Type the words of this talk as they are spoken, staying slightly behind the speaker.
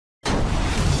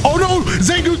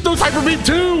Zangoose knows Hyper Beam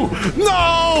too!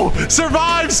 No!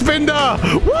 Survive, Spinda!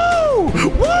 Woo!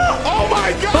 Woo! Oh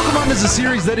my god! Pokemon is a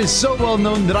series that is so well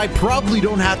known that I probably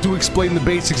don't have to explain the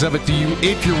basics of it to you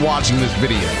if you're watching this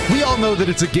video. We all know that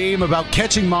it's a game about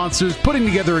catching monsters, putting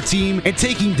together a team, and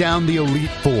taking down the Elite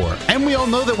Four. And we all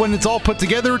know that when it's all put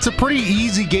together, it's a pretty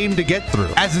easy game to get through,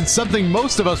 as it's something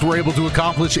most of us were able to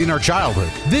accomplish in our childhood.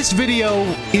 This video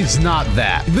is not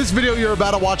that. This video you're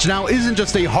about to watch now isn't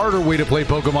just a harder way to play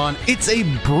Pokemon, it's a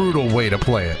brutal way to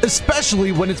play it,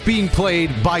 especially when it's being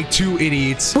played by two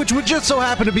idiots, which would just so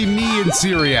happen to be me and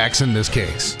seereax in this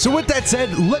case. So with that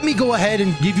said, let me go ahead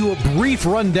and give you a brief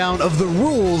rundown of the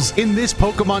rules in this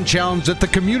Pokemon challenge that the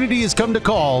community has come to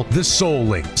call the Soul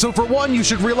Link. So for one, you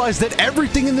should realize that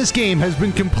everything in this game has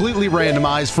been completely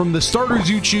randomized, from the starters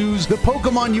you choose, the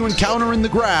Pokemon you encounter in the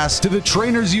grass, to the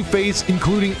trainers you face,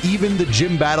 including even the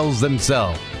gym battles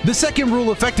themselves. The second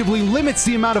rule effectively limits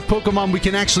the amount of Pokemon we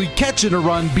can actually catch in a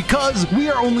run, because we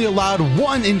are only allowed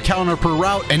one encounter per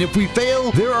route, and if we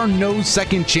fail, there are no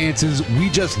second chances. We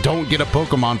just don't get a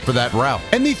Pokemon for that route.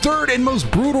 And the third and most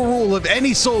brutal rule of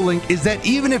any Soul Link is that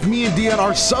even if me and Dion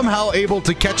are somehow able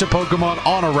to catch a Pokemon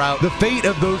on a route, the fate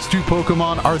of those two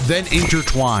Pokemon are then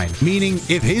intertwined, meaning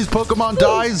if his Pokemon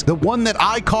dies, the one that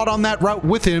I caught on that route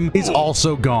with him is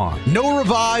also gone. No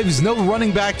revives, no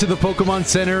running back to the Pokemon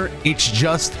Center, it's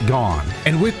just gone.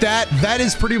 And with that, that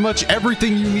is pretty much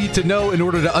everything you need to know in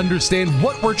order to understand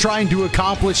what we're trying to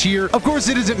accomplish here. Of course,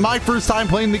 it isn't my first time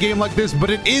playing the game like this, but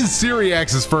it is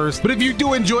seereax's first. But if you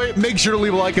do enjoy it, make sure to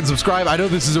leave a like and subscribe. I know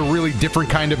this is a really different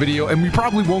kind of video, and we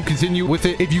probably won't continue with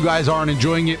it if you guys aren't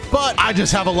enjoying it, but I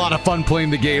just have a lot of fun playing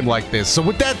the game like this. So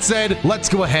with that said, let's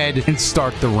go ahead and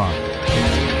start the run.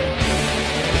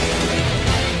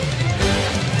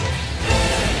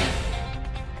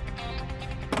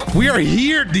 We are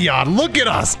here, Dion. Look at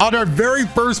us on our very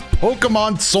first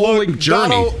Pokemon Soul Link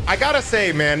journey. Doto, I gotta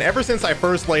say, man, ever since I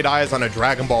first laid eyes on a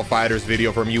Dragon Ball FighterZ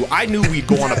video from you, I knew we'd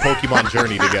go on a Pokemon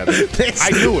journey together.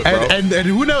 I knew it, bro. And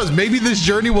who knows, maybe this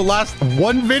journey will last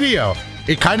one video.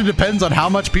 It kind of depends on how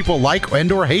much people like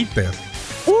and or hate this.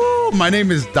 Woo, my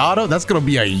name is Doto. That's gonna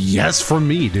be a yes from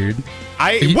me, dude.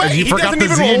 You forgot the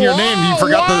Z in your name. You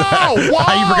forgot you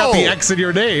forgot the X in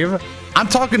your name. I'm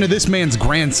talking to this man's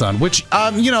grandson, which,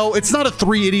 you know, it's not a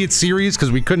Three Idiots series because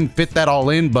we couldn't fit that all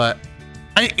in, but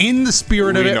in the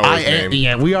spirit of it,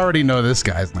 yeah, we already know this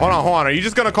guy's name. Hold on. Are you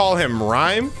just gonna call him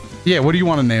Rhyme? Yeah, what do you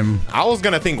want to name him? I was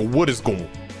gonna think What is Gold.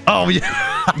 Oh,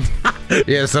 yeah.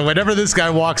 Yeah, so whenever this guy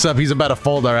walks up, he's about to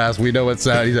fold our ass. We know it's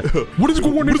he's like, what is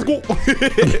going? What is going?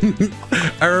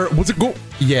 What's it go?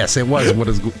 Yes, it was What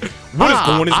is go? What is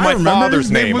going is my father's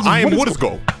name. I am What is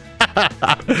go.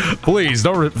 Please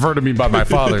don't refer to me by my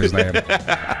father's name.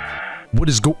 What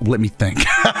is go? Let me think.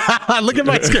 Look at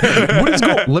my skin. What is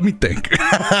go? Let me think.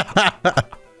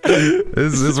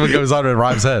 This is what goes on in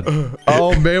Rhyme's head.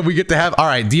 Oh man, we get to have. All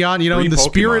right, Dion. You know, in the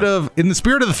spirit of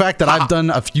the fact that I've done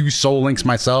a few Soul Links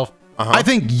myself, I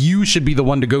think you should be the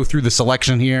one to go through the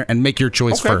selection here and make your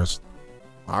choice first.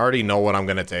 I already know what I'm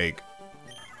gonna take.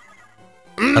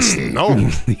 No.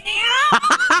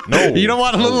 No. You don't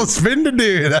want a little spin to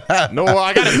do. No,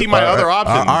 I gotta see my other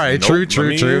options. All right,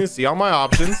 true. See all my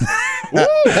options. Ooh,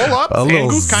 hold up.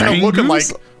 Zangoose kind of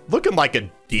looking like a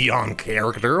Dion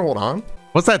character. Hold on.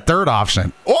 What's that third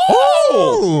option?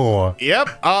 Oh!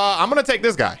 Yep. I'm gonna take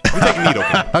this guy. I'm taking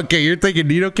Nidoking. Okay, you're taking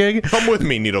Nidoking? Come with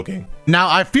me, Nidoking. Now,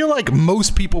 I feel like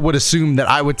most people would assume that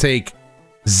I would take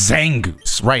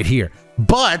Zangoose right here.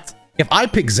 But if I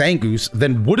pick Zangoose,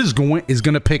 then What is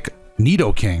gonna pick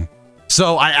Nidoking.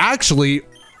 So I actually,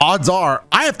 odds are,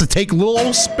 I have to take little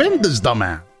old Spinda's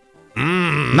dumbass.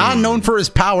 Not known for his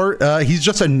power, he's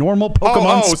just a normal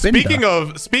Pokemon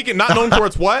Spinda. Speaking, not known for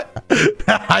its what?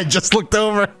 I just looked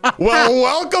over. Well,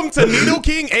 welcome to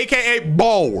Nidoking, aka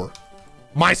Bulwer,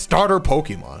 my starter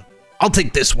Pokemon. I'll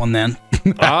take this one then.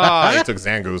 You took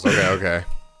Zangoose. Okay.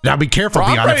 Now be careful,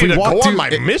 bro, Dion. I'm ready to go on my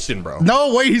mission, bro.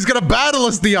 No, wait, he's gonna battle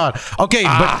us, Dion. Okay,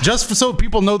 but just so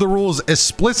people know the rules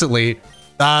explicitly,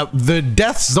 the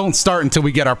deaths don't start until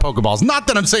we get our Pokeballs. Not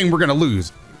that I'm saying we're gonna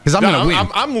lose, because I'm gonna win.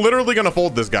 I'm literally gonna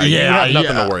fold this guy. Yeah, you have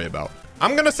nothing to worry about.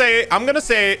 I'm gonna say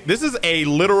this is a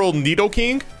literal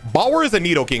Nidoking. Bulwer is a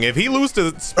Nidoking. If he loses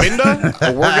to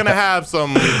Spinda, we're gonna have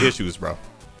some issues, bro.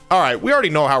 All right, we already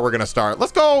know how we're gonna start.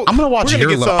 Let's go. I'm gonna watch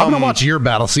your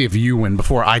battle, see if you win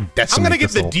before I decimate. I'm gonna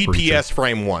get the DPS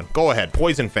frame one. Go ahead,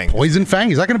 Poison Fang. Poison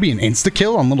Fang? Is that gonna be an insta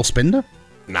kill on little Spinda?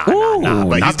 Nah.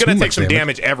 But he's gonna take some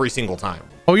damage every single time.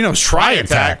 Oh, you know, try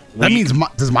attack. That means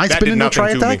does my spin no try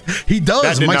attack? He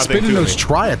does. My spin knows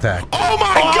try attack. Oh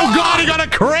my god! He got a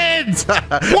crit!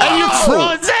 And you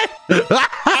frozen?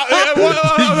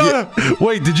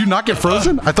 Wait, did you not get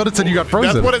frozen? I thought it said you got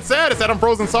frozen. That's what it said. It said I'm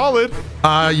frozen solid.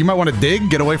 You might want to dig,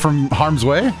 get away from harm's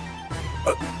way.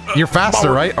 You're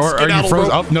faster, right? Or are you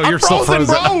frozen? Oh no, you're still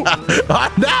frozen. Bro.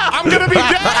 No, I'm gonna be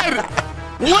dead.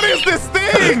 What is this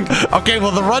thing? Okay,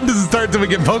 well, the run doesn't start until we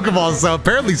get Pokeballs, so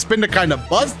apparently Spinda kind of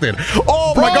busted.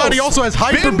 Oh my god, he also has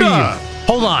Hyper Beam.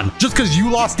 Hold on. Just because you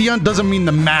lost Dion doesn't mean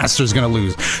the Master's going to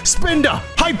lose. Spinda,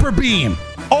 Hyper Beam.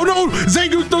 Oh no,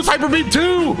 Zangoose knows Hyper Beam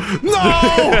too.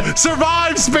 No!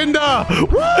 Survive, Spinda.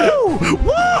 Woo!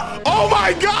 Woo! Oh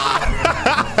my god!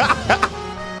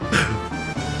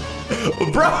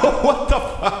 Bro, what the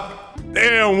fuck?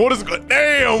 Damn, what is going?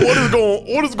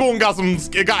 Got some?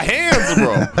 It got hands,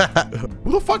 bro.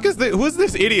 Who the fuck is this? Who is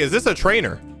this idiot? Is this a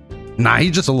trainer? Nah,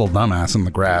 he's just a little dumbass in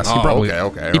the grass. Oh, he probably,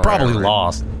 okay. He probably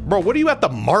lost. Bro, what are you at the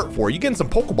mart for? You getting some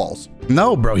Pokeballs?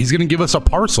 No, bro. He's gonna give us a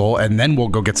parcel, and then we'll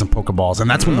go get some Pokeballs, and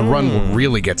that's when the run will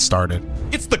really get started.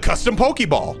 It's the custom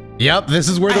Pokeball. Yep, this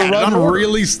is where the run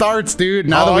really starts, dude.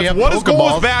 Now that we have what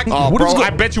Pokeballs. Is back? Oh, bro, I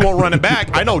bet you won't run it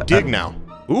back. I know dig now.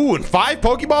 Ooh, and 5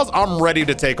 Pokeballs, I'm ready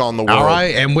to take on the world. All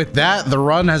right, and with that, the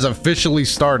run has officially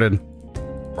started.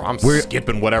 Bro, I'm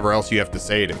skipping whatever else you have to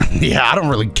say to me. Yeah, I don't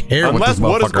really care. Unless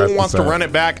what is going wants to run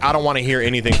it back, I don't want to hear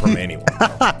anything from anyone.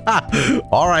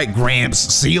 All right, Gramps,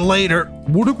 see you later.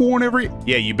 What is going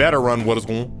Yeah, you better run what is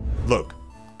going. Look,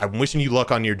 I'm wishing you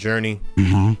luck on your journey,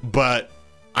 but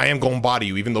I am going to body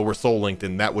you, even though we're soul linked,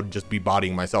 and that would just be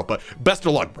bodying myself. But best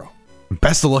of luck, bro.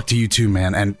 Best of luck to you too,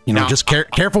 man, and you know, just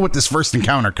careful with this first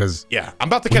encounter, because yeah, I'm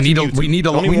about to catch you. We need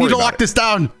to lock this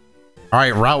down. All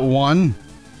right, Route 1.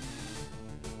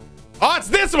 Oh, it's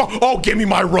this one. Oh, give me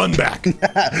my run back. Give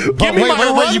me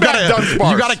my run back,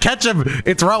 Dunsparce. You gotta catch him.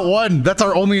 It's Route 1. That's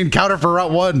our only encounter for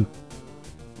Route 1.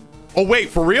 Oh wait,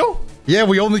 for real? Yeah,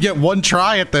 we only get one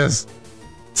try at this,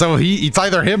 so it's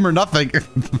either him or nothing.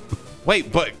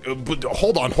 Wait, but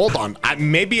hold on.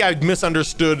 Maybe I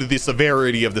misunderstood the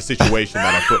severity of the situation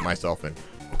that I put myself in.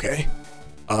 Okay.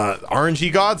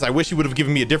 RNG gods, I wish you would have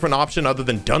given me a different option other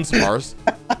than Dunsparce.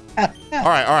 All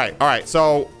right.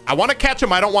 So I want to catch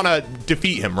him. I don't want to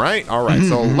defeat him, right? All right.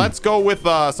 So let's go with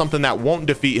something that won't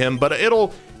defeat him, but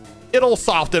it'll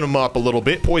soften him up a little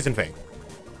bit. Poison Fang.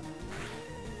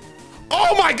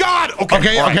 Oh my God.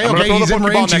 Okay. He's in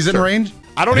range. He's in range.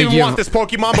 I don't even want this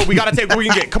Pokemon, but we gotta take what we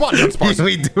can get. Come on, Dunsparce.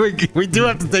 we do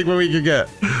have to take what we can get.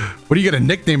 What do you gonna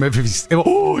nickname him if he's?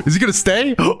 Oh, is he gonna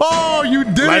stay? Oh, you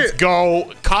did Let's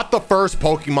go. Caught the first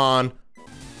Pokemon.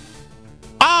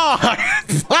 Oh,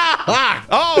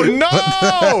 oh no!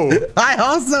 I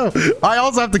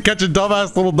also have to catch a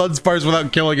dumbass little Dunsparce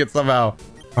without killing it somehow.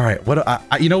 All right,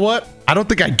 you know what? I don't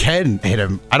think I can hit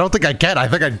him. I don't think I can.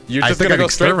 You're just gonna go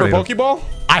straight for Pokeball?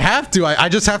 I have to. I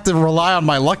just have to rely on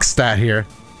my luck stat here.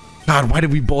 God, why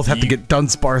did we both have to get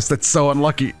Dunsparce? That's so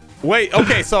unlucky. Wait,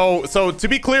 okay, so to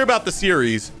be clear about the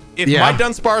series, if my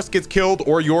Dunsparce gets killed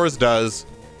or yours does,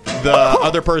 the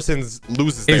other person's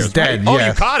loses theirs. Is dead. Right? Oh,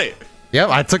 you caught it. Yep,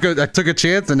 I took a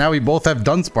chance, and now we both have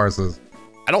Dunsparces.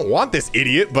 I don't want this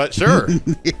idiot, but sure.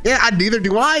 Yeah, neither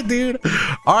do I, dude.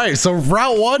 All right, so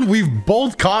Route 1, we've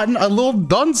both caught a little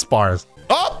Dunsparce.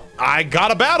 Oh, I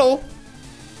got a battle.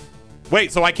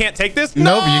 Wait, so I can't take this? Nope,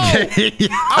 no! You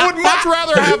can't. I would much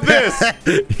rather have this.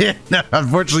 Yeah, no,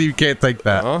 unfortunately, you can't take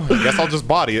that. I guess I'll just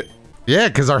body it. Yeah,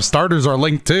 because our starters are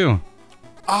linked too.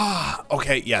 Ah,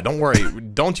 okay, yeah, don't worry.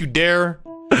 Don't you dare.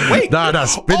 Wait. No,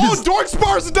 oh,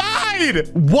 Dorksparce died.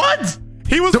 What?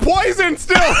 He was poisoned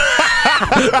still. Oh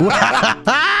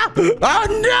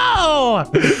no!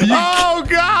 Oh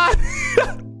God!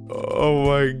 Oh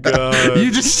my God!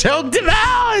 You just choked him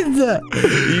out.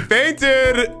 He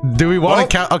fainted. Do we want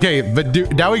to count? Okay, but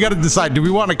now we got to decide. Do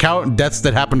we want to count deaths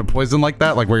that happen to poison like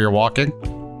that, like where you're walking?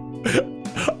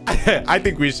 I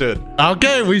think we should.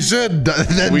 Okay, we should.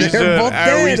 We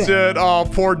should. Oh,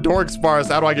 poor Dorksparce.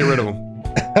 How do I get rid of him?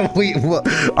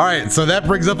 All right, so that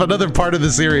brings up another part of the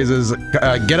series is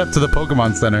get up to the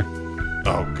Pokemon Center.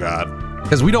 Oh God!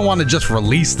 Because we don't want to just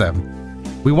release them.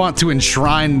 We want to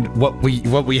enshrine what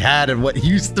we had and what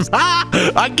used to.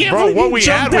 I can't. Bro, what we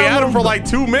had them for like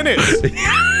 2 minutes.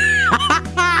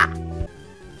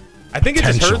 I think it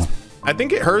just hurts. I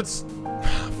think it hurts.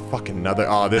 Fucking another.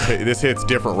 Oh, this hit's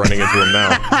different running into him now.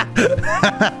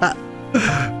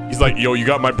 He's like, yo, you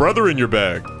got my brother in your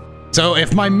bag. So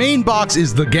if my main box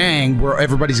is the gang where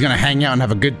everybody's gonna hang out and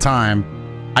have a good time,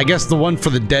 I guess the one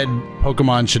for the dead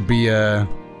Pokemon should be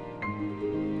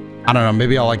I don't know.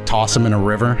 Maybe I'll like toss him in a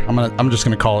river. I'm just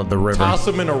gonna call it the river. Toss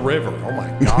him in a river. Oh my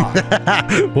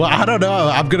god. Well, I don't know.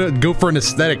 I'm gonna go for an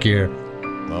aesthetic here.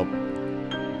 Nope.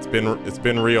 It's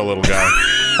been real, little guy.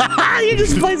 You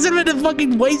just place him in a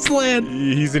fucking wasteland.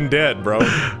 He's in dead, bro.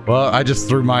 Well, I just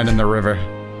threw mine in the river.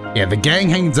 Yeah, the gang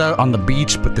hangs out on the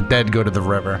beach, but the dead go to the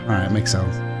river. All right, makes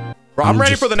sense. Bro, I'm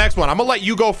ready for the next one. I'm gonna let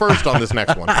you go first on this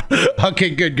next one. Okay,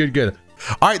 good.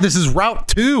 All right, this is Route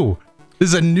 2. This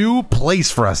is a new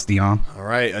place for us, Dion. All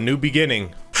right, a new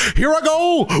beginning. Here I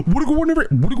go. What are going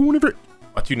over?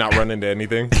 What, you not run into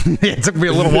anything? It took me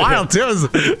a little while too.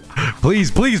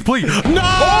 Please. No!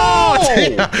 Oh!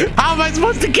 How am I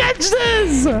supposed to catch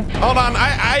this? Hold on,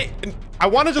 I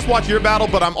want to just watch your battle,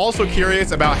 but I'm also curious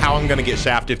about how I'm gonna get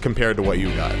shafted compared to what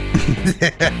you got.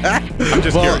 I'm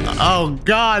just curious. Oh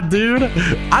god, dude!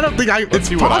 I don't think it's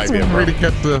possible for me to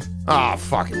catch this. Ah,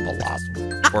 fucking velocity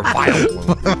or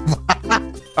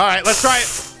Vileplume. All right, let's try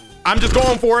it. I'm just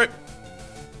going for it.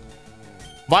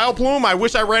 Vileplume, I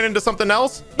wish I ran into something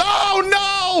else.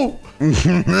 No!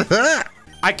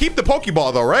 I keep the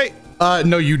Pokeball though, right?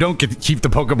 No, you don't get to keep the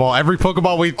Pokeball. Every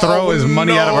Pokeball we throw is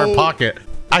money out of our pocket.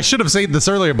 I should have said this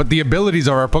earlier, but the abilities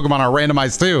of our Pokemon are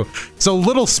randomized too. So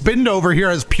little Spinda over here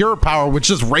has pure power, which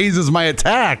just raises my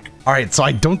attack. All right, so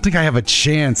I don't think I have a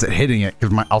chance at hitting it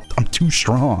because I'm too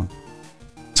strong.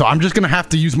 So I'm just gonna have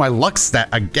to use my luck stat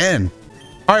again.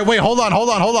 All right, wait, hold on.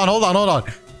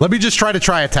 Let me just try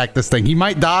attack this thing. He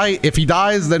might die. If he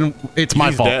dies, then it's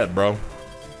my fault. He's dead, bro.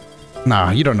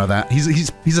 Nah, you don't know that.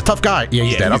 He's a tough guy. Yeah,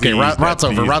 he's dead. Okay, route's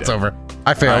over.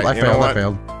 I failed. I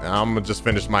failed. I'm gonna just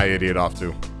finish my idiot off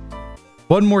too.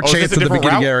 One more chance at the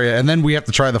beginning area, and then we have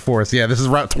to try the forest. Yeah, this is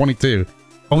Route 22.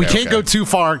 But we can't go too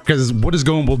far because what is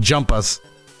going will jump us.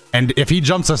 And if he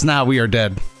jumps us now, we are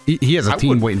dead. He has a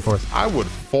team waiting for us. I would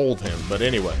fold him, but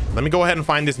anyway. Let me go ahead and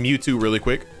find this Mewtwo really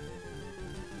quick.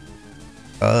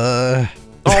 Oh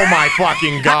my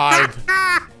fucking god.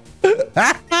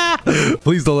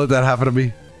 Please don't let that happen to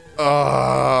me.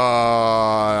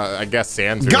 I guess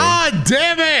Sandtoon. God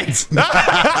damn it!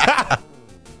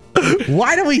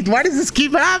 Why does this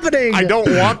keep happening? I don't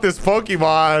want this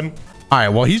Pokemon. All right,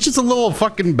 well, he's just a little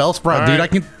fucking Bellsprout, dude. I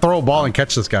can throw a ball and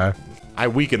catch this guy. I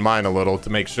weakened mine a little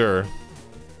to make sure.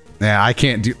 Yeah, I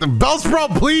can't do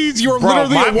Bellsprout, please. You're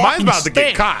literally a walking mine's about stick. to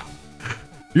get caught.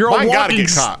 You're a walking gotta get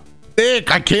caught.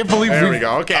 Stick. I can't believe There we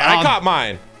go. Okay, I caught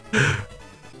mine.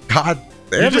 God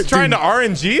damn You're just trying to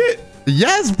RNG it?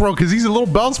 Yes, bro, because he's a little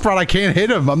Bellsprout. I can't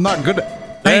hit him. I'm not good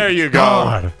at... There you go.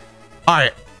 God. All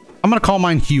right, I'm going to call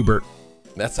mine Hubert.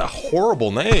 That's a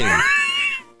horrible name.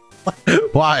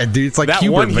 Why, dude? It's like that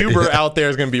Hubert, one Hubert out there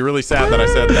is going to be really sad that I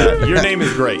said that. Your name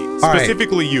is great.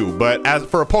 Specifically you, but as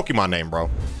for a Pokemon name, bro.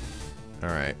 All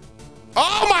right.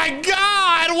 Oh my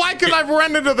god! Why couldn't I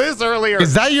run into this earlier?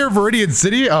 Is that your Viridian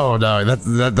City? Oh no,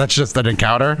 that's just an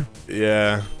encounter.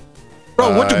 Yeah.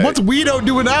 Bro, what's Weedo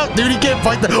doing out, dude? He can't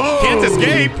fight the. Can't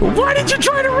escape. Why did you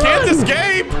try to run? Can't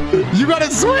escape. You gotta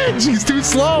switch. He's too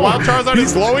slow. Wild Charizard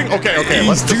is glowing. Okay.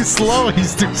 He's too slow.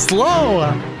 He's too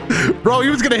slow. Bro, he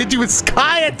was gonna hit you with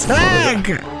Sky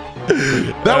Attack.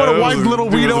 That would have wiped little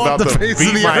Weedo off the face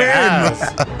of the earth.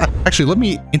 Actually, let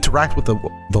me interact with the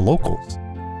locals.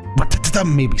 But that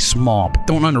may be small, but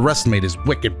don't underestimate his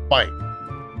wicked bite.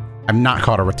 I've not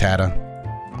caught a Rattata.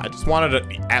 I just wanted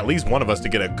at least one of us to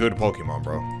get a good Pokemon,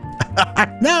 bro.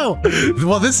 No.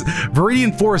 Well, this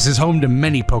Viridian Forest is home to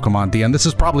many Pokemon, Dion. This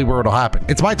is probably where it'll happen.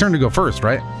 It's my turn to go first,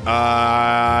 right?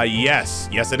 Yes.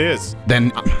 Yes, it is.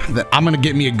 Then I'm going to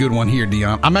get me a good one here,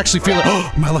 Dion. I'm actually feeling,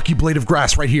 my Lucky Blade of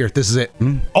Grass right here. This is it.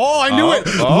 Oh, I knew it.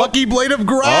 Lucky Blade of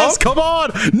Grass. Come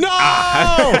on. No.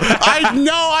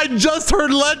 I just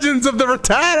heard legends of the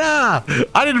Rattata.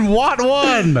 I didn't want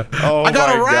one. Oh, I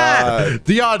got a rat. God.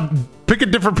 Dion, pick a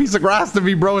different piece of grass to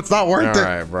me, bro. It's not worth it. All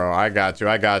right, bro. I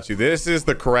got you. This is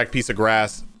the correct piece of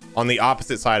grass on the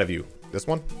opposite side of you. This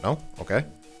one? No? Okay.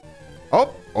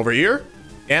 Oh, over here.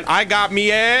 And I got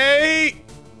me a...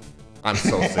 I'm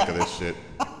so sick of this shit.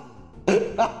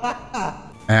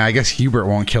 I guess Hubert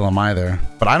won't kill him either.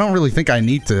 But I don't really think I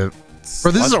need to...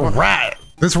 Bro, this is a rat.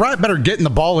 This rat better get in the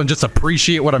ball and just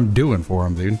appreciate what I'm doing for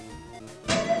him, dude.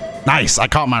 Nice. I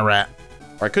caught my rat.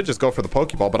 Or I could just go for the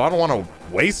Pokeball, but I don't want to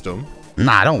waste him.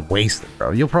 Nah, don't waste it,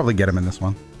 bro. You'll probably get him in this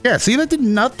one. Yeah, see, that did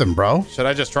nothing, bro. Should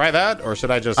I just try that, or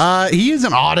should I just... He is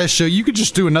an Oddish, so you could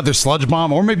just do another Sludge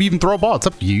Bomb, or maybe even throw a ball. It's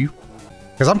up to you.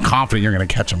 Because I'm confident you're going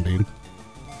to catch him, dude.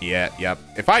 Yeah, yep.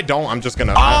 If I don't, I'm just going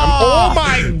to... Oh,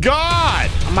 my God!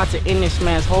 I'm about to end this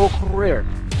man's whole career.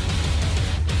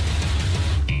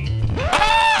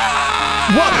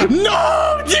 What?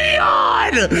 No,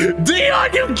 Dion!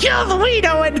 Dion, you killed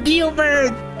Guido and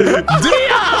Gilbert!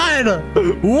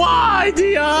 Dion! Why,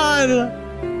 Dion?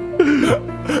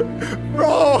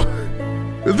 Bro.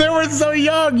 They were so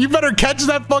young. You better catch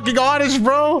that fucking Oddish,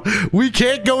 bro. We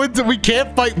can't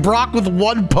fight Brock with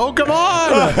one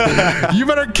Pokemon. You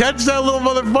better catch that little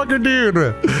motherfucker, dude.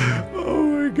 Oh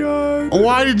my god.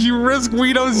 Why did you risk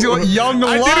Guido's young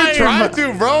life? I didn't try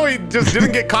to, bro. He just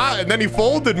didn't get caught, and then he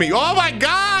folded me. Oh my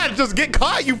god. Just get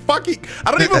caught, you fucking...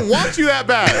 I don't even want you that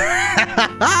bad.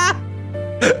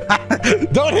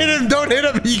 Don't hit him. Don't hit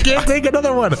him. He can't take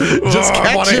another one. Just catch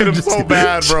him. I want to hit him so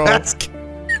bad, bro.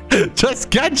 Just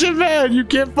catch him, man. You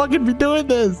can't fucking be doing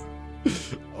this.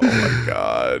 Oh my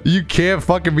god. You can't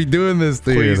fucking be doing this,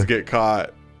 dude. Please get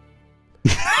caught.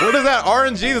 What is that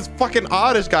RNG? This fucking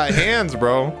Oddish got hands,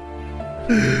 bro.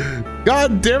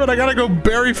 God damn it. I gotta go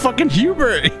bury fucking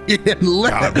Hubert.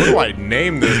 God, what do I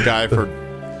name this guy for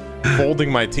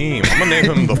folding my team? I'm gonna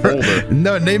name him the folder.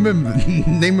 No, name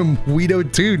him Guido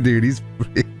too, dude. He's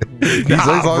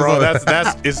nah, bro,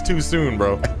 it's too soon,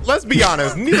 bro. Let's be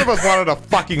honest, neither of us wanted a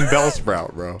fucking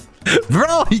Bellsprout, bro.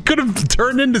 Bro, he could have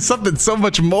turned into something so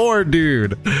much more,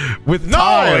 dude. With no,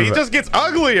 time. He just gets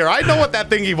uglier. I know what that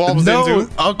thing evolves into.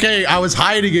 Okay, I was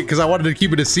hiding it because I wanted to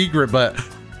keep it a secret, but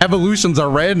evolutions are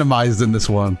randomized in this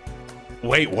one.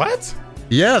 Wait, what?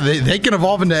 Yeah, they can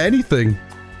evolve into anything.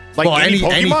 Like any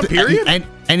Pokemon, period?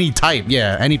 Any type,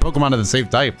 yeah. Any Pokemon of the same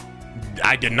type.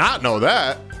 I did not know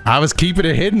that. I was keeping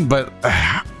it hidden, but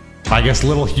I guess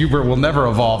little Hubert will never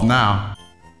evolve now.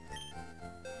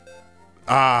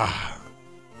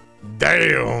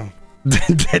 Damn.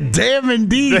 Damn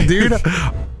indeed, dude.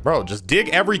 Bro, just dig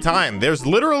every time. There's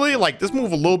literally like this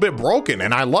move a little bit broken,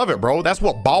 and I love it, bro. That's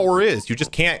what Bauer is. You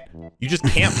just can't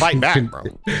fight back, bro.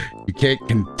 You can't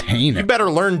contain it. You better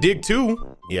learn dig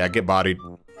too. Yeah, get bodied.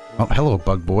 Oh, hello,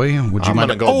 bug boy. Would you I'm mind?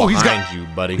 Gonna go behind you,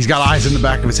 buddy. He's got eyes in the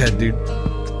back of his head, dude.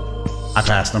 I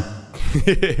passed him.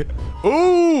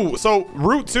 Ooh, so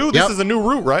Route 2, this is a new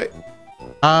route, right?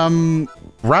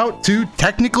 Route 2,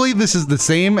 technically this is the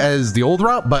same as the old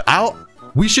route, but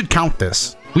we should count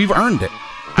this. We've earned it.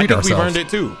 I think we've earned it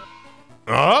too.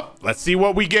 Let's see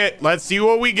what we get. Let's see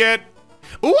what we get.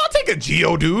 Ooh, I'll take a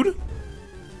Geodude.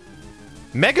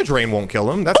 Mega Drain won't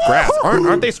kill him. That's grass.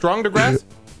 Aren't they strong to grass?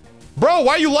 Bro,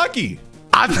 why are you lucky?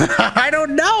 I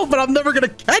don't know, but I'm never gonna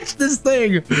catch this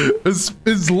thing.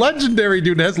 It's legendary,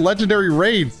 dude. It has legendary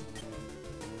raids.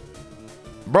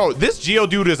 Bro, this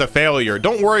Geodude is a failure.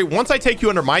 Don't worry. Once I take you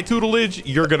under my tutelage,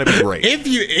 you're gonna be great. If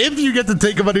you get to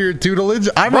take him under your tutelage,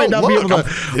 I might not be able to.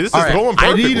 This is going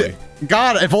perfectly.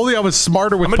 God, if only I was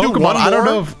smarter with Pokemon. I don't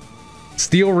know if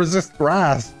Steel resists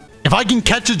grass. If I can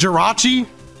catch a Jirachi,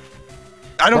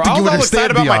 I don't think you would understand. I was all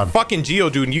excited about my fucking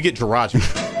Geodude, and you get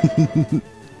Jirachi.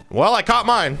 Well, I caught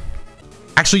mine.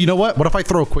 Actually, you know what? What if I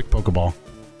throw a quick Pokeball?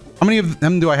 How many of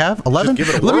them do I have? 11?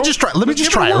 Let me just try. Let me just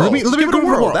try. Let me give it a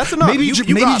whirl. That's enough. Maybe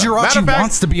Jirachi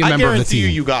wants to be a member of the team.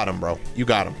 You got him, bro. You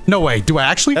got him. No way. Do I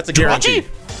actually? That's a guarantee.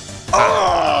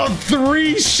 Oh,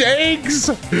 3 shakes.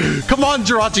 Come on,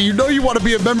 Jirachi. You know you want to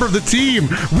be a member of the team.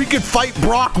 We could fight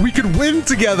Brock. We could win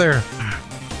together.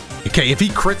 Okay, if he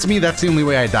crits me, that's the only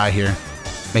way I die here.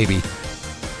 Maybe.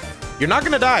 You're not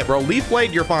gonna die, bro. Leaf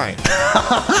Blade, you're fine.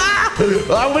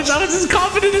 I wish I was as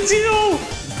confident as you.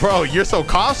 Bro, you're so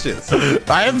cautious.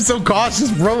 I am so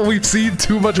cautious, bro. We've seen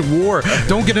too much war.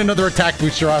 Don't get another attack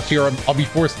boost, Jirachi, or I'll be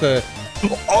forced to...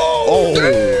 Oh,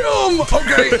 damn!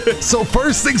 Okay, so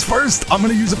first things first, I'm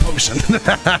gonna use a potion.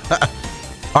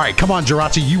 All right, come on,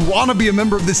 Jirachi. You want to be a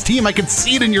member of this team? I can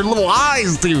see it in your little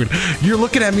eyes, dude. You're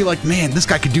looking at me like, man, this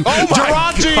guy could do... Oh,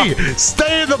 Jirachi!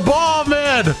 Stay in the ball,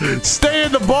 man! Stay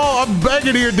in the ball. I'm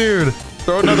begging here, dude.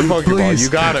 Throw another Pokeball. Please, you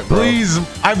got it, bro. Please,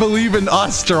 I believe in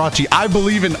us, Jirachi. I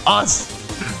believe in us.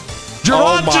 Jirachi!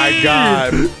 Oh, my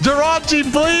God. Jirachi,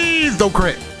 please! Don't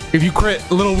crit. If you crit,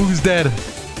 Little Woo's dead.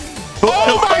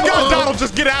 Oh, my God, Donald,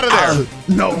 just get out of there.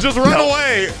 No. Just run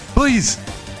away. Please.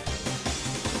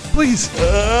 Please.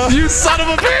 You son of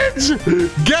a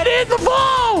bitch! Get in the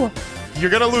ball! You're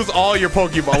gonna lose all your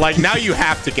Pokeball. Like, now you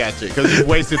have to catch it because you've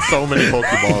wasted so many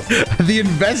Pokeballs. The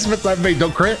investments I've made.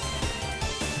 Don't crit.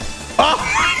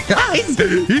 Oh, guys,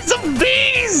 he's a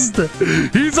beast!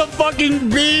 He's a fucking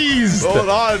beast! Hold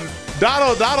on.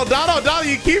 Donald,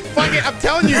 you keep fucking... I'm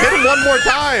telling you, hit him one more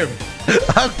time.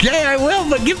 Okay, I will,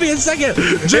 but give me a second.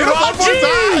 Hit him one more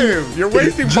time. You're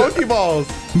wasting Pokeballs.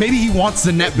 Maybe he wants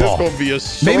the netball. This gonna be a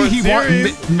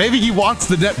short maybe he wants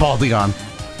the netball, Dion.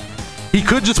 He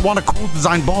could just want a cool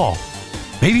design ball.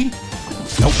 Maybe?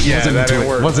 Nope. Yeah, that didn't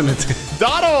work. Wasn't it?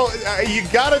 Donald, you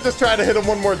gotta just try to hit him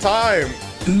one more time.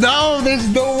 No, there's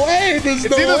no way. There's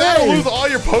no way. It's either that or lose all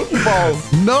your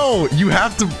Pokeballs. No, you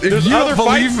have to. There's other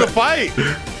fights to fight.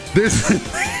 There's.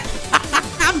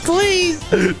 Please,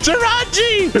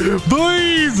 Jirachi!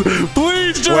 Please,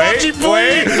 Jirachi,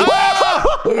 please!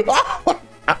 Oh!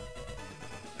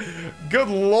 Good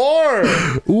lord!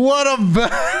 What a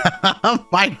oh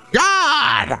my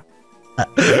god!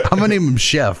 I'm gonna name him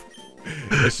Chef.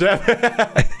 Chef,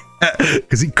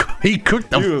 because he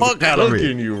cooked the fuck out of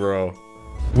me. You, bro.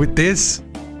 With this,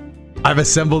 I've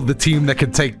assembled the team that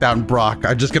can take down Brock.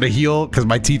 I'm just gonna heal because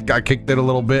my teeth got kicked in a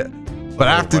little bit. But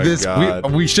after this,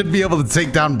 we should be able to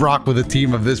take down Brock with a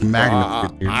team of this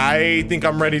magnitude. I think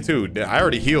I'm ready too. I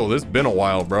already healed. It's been a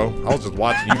while, bro. I was just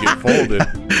watching you get folded.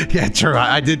 Yeah, true.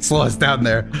 I did slow us down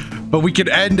there. But we could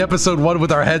end episode 1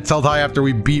 with our heads held high after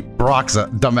we beat Brock's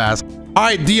dumbass. All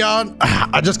right, Dion,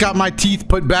 I just got my teeth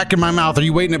put back in my mouth. Are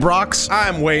you waiting at Brock's?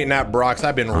 I'm waiting at Brock's.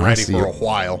 I've been ready for a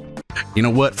while. You know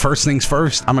what? First things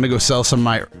first, I'm gonna go sell some of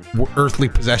my earthly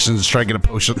possessions and try to get a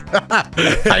potion.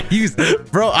 I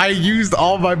used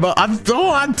all my money.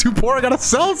 I'm too poor. I gotta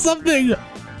sell something.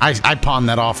 I pawned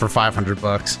that off for 500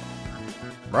 bucks.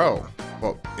 Bro,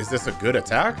 well, is this a good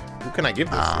attack? Who can I give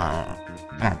this to?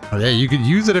 Yeah, you could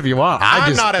use it if you want.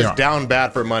 I'm not as down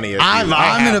bad for money as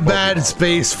I'm in a bad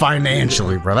space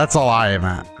financially, bro. That's all I am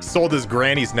at. Sold his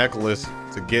granny's necklace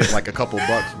to get like a couple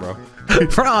bucks, bro.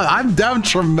 Bro, I'm down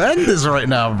tremendous right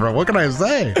now, bro. What can I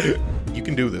say? You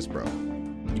can do this, bro.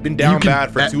 You've been down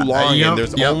bad for too long, and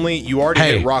there's only you already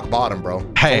hit rock bottom, bro.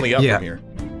 It's only up from here.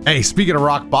 Hey, speaking of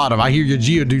rock bottom, I hear your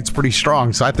Geodude's pretty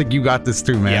strong, so I think you got this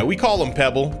too, man. Yeah, we call him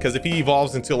Pebble because if he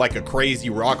evolves into like a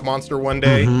crazy rock monster one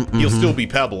day, he'll still be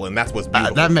Pebble, and that's what's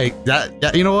beautiful.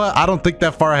 That you know what? I don't think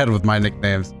that far ahead with my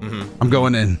nicknames. I'm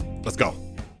going in. Let's go.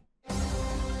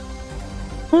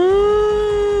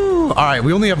 All right,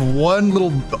 we only have one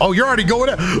little. Oh, you're already going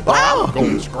in. Oh, I'm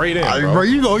going straight in, bro.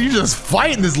 You just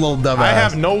fighting this little dumbass. I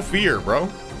have no fear, bro.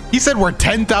 He said we're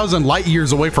 10,000 light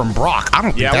years away from Brock. I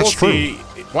don't think that's true. See.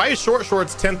 Why is Short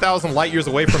Shorts 10,000 light years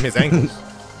away from his ankles?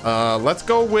 Let's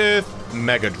go with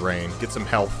Mega Drain. Get some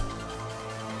health.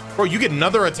 Bro, you get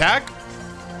another attack?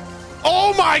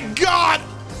 Oh my god!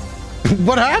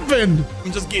 What happened?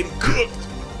 I'm just getting cooked.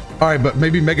 All right, but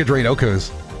maybe Mega Drain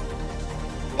Okos.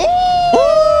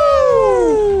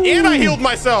 Oh! And I healed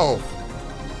myself.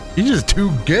 You're just too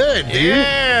good, dude.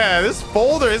 Yeah, this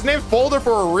Folder, his name's Folder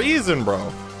for a reason, bro.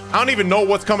 I don't even know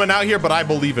what's coming out here, but I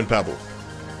believe in Pebble.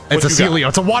 It's a Celio.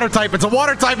 It's a water type. It's a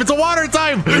water type. It's a water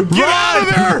type. Get out of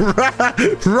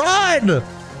there! Run!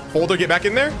 Folder, get back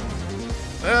in there.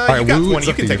 You got 20.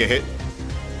 You can take a hit.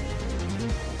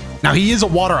 Now he is a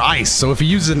water ice, so if he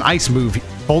uses an ice move,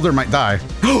 Folder might die.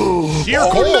 Sheer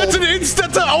cold. That's an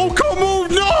instant Oko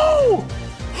move. No!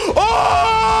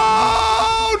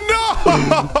 Oh no!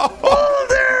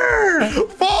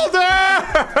 Folder!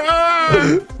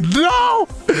 No!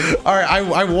 All right,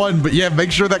 I won, but yeah,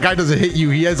 make sure that guy doesn't hit you.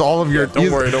 He has all of your.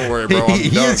 Don't worry, bro. He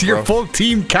has your full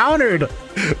team countered.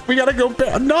 We gotta go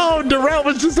back. No, Darrell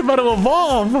was just about to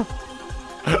evolve.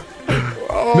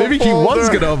 Maybe he was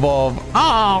gonna evolve.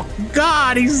 Oh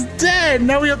God, he's dead.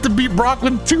 Now we have to beat Brock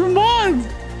with 2 months.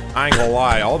 I ain't gonna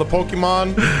lie, all the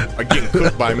Pokemon are getting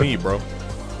cooked by me, bro.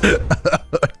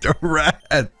 The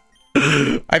rat.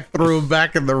 I threw him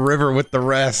back in the river with the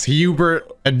rest.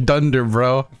 Hubert and Dunder,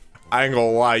 bro. I ain't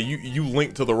gonna lie, you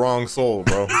linked to the wrong soul,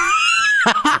 bro.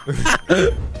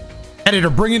 Editor,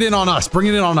 bring it in on us. Bring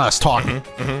it in on us. Talking.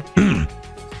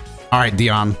 All right,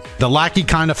 Dion. The lackey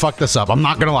kind of fucked us up. I'm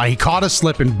not gonna lie. He caught us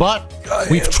slipping, but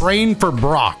we've trained for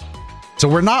Brock. So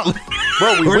we're not.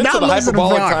 Bro, we went to the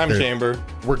hyperbolic time chamber.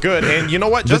 We're good. And you know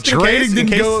what? Just the training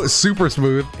didn't go super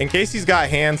smooth. In case he's got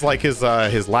hands like his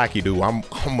lackey do, I'm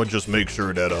gonna just make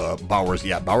sure that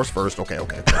Bowers first. Okay.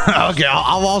 Okay,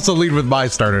 I'll also lead with my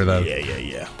starter though.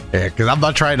 Yeah. Yeah, because I'm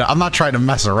not trying to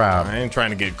mess around. I ain't trying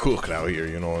to get cooked out here.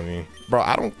 You know what I mean, bro?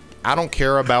 I don't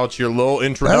care about your little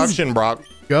introduction, Brock.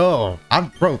 Go.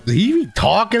 Bro, he be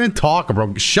talking and talking,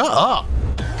 bro. Shut up.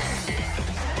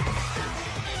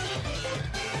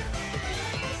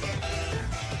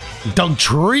 Doug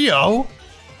Trio?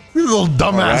 You little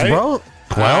dumbass, bro.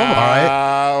 12, all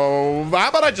right. How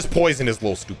about I just poison his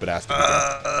little stupid ass?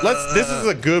 This is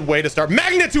a good way to start.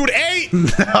 Magnitude 8!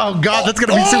 Oh, God, that's going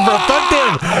to be super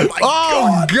effective.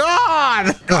 Oh,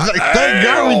 God. Thank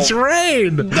God we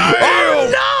trained.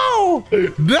 Oh, no.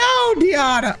 No,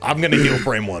 Deanna. I'm going to heal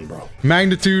frame 1, bro.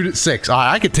 Magnitude 6.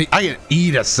 I can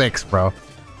eat a 6, bro.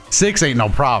 6 ain't no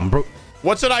problem, bro.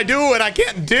 What should I do? And I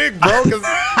can't dig, bro.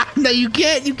 No, you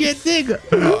can't. You can't dig.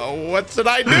 What should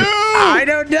I do? I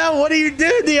don't know. What do you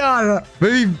do, Deanna?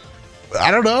 Maybe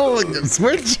I don't know.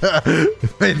 Switch.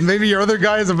 Maybe your other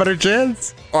guy has a better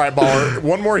chance. All right, Baller.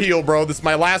 One more heal, bro. This is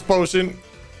my last potion.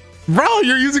 Bro,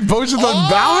 you're using potions on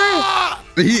Baller?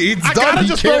 I gotta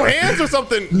just throw hands or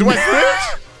something. Do I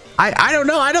switch? I don't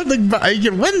know. I don't think he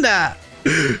can win that.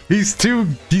 He's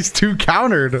too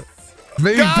countered.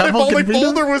 Maybe God, if only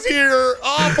Folder was here.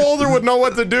 Oh, Folder would know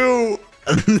what to do.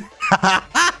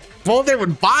 Folder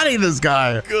would body this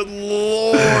guy. Good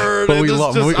lord.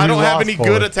 I don't have any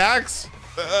good attacks.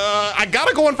 I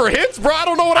gotta go in for hits, bro. I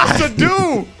don't know what else to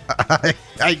do.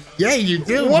 Yeah, you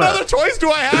do. What other choice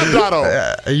do I have,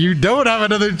 Dotto? You don't have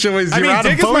another choice. I mean,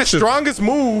 dig is my strongest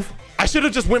move. I should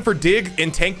have just went for dig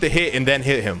and tanked the hit and then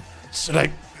hit him. Should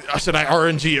I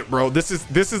RNG it, bro? This is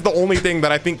the only thing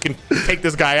that I think can take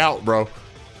this guy out, bro.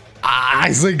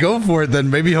 I say go for it then.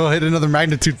 Maybe he'll hit another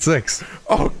magnitude 6.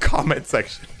 Oh, comment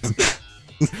section.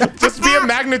 Just be a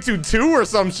magnitude 2 or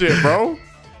some shit, bro.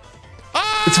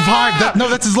 It's 5. No,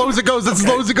 that's as low as it goes. That's as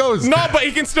low as it goes. No, but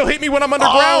he can still hit me when I'm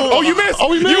underground. Oh, you missed.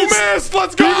 Oh, he missed. You missed.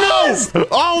 Let's go. He missed.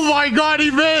 Oh my God,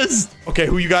 he missed. Okay,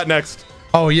 who you got next?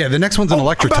 Oh yeah, the next one's an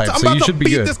electric type, so you should be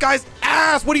good. I'm about to beat this guy's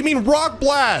ass. What do you mean, rock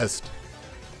blast?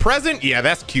 Present? Yeah,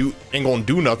 that's cute. Ain't gonna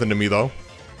do nothing to me though.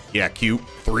 Yeah, cute.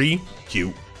 3,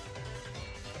 cute.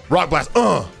 Rock blast.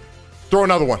 Throw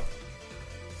another one.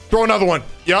 Throw another one.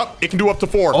 Yup, it can do up to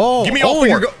 4. Oh, give me all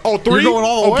 4. Oh, 3. You're going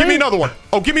all the way? Give me another one.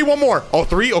 Oh, give me one more. Oh,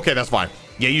 3. Okay, that's fine.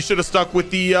 Yeah, you should have stuck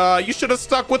with the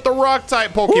rock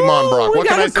type Pokemon, Brock. What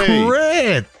can I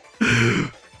say?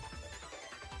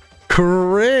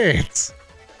 Crit.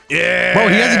 Yeah. Bro,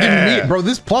 he hasn't given me it. Bro,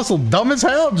 this Plusle dumb as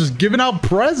hell, just giving out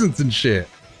presents and shit.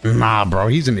 Nah, bro,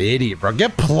 he's an idiot, bro.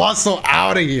 Get Plusle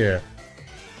out of here.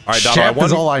 All right, Dotto, Chef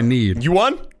is all I need. You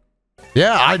won?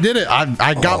 Yeah, I did it. I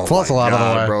got Plusle out of the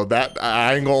way. Bro, that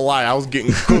I ain't gonna lie. I was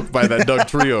getting cooked by that Doug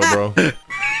Trio, bro.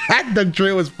 That Doug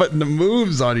Trio was putting the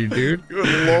moves on you, dude.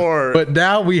 Good lord. But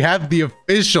now we have the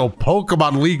official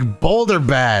Pokemon League Boulder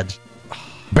badge.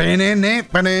 Look,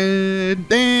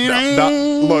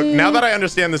 now that I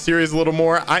understand the series a little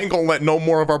more, I ain't gonna let no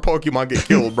more of our Pokemon get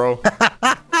killed, bro.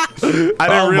 I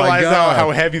didn't realize how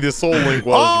heavy this Soul Link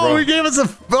was, bro. He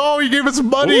gave us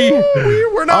money.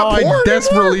 Ooh, we're not poor I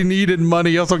desperately needed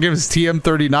money. He also gave us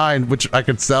TM39, which I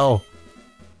could sell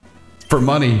for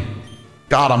money.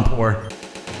 God, I'm poor.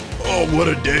 Oh, what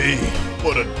a day.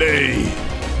 What a day.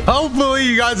 Hopefully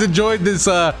you guys enjoyed this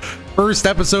first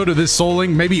episode of this Soul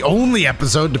Link, maybe only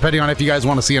episode, depending on if you guys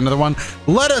want to see another one.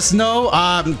 Let us know.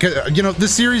 You know,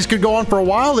 this series could go on for a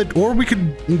while, or we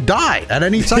could die at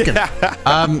any second.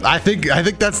 I think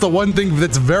that's the one thing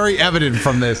that's very evident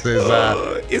from this is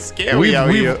it's scary out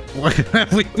here.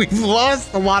 We've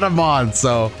lost a lot of Mons,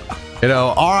 so you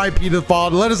know, RIP to the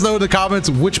fall. Let us know in the comments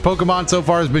which Pokemon so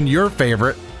far has been your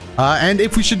favorite. And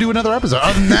if we should do another episode.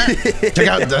 Other than that, check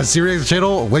out the seereax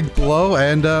channel, link below,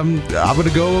 and I'm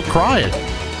gonna go cry.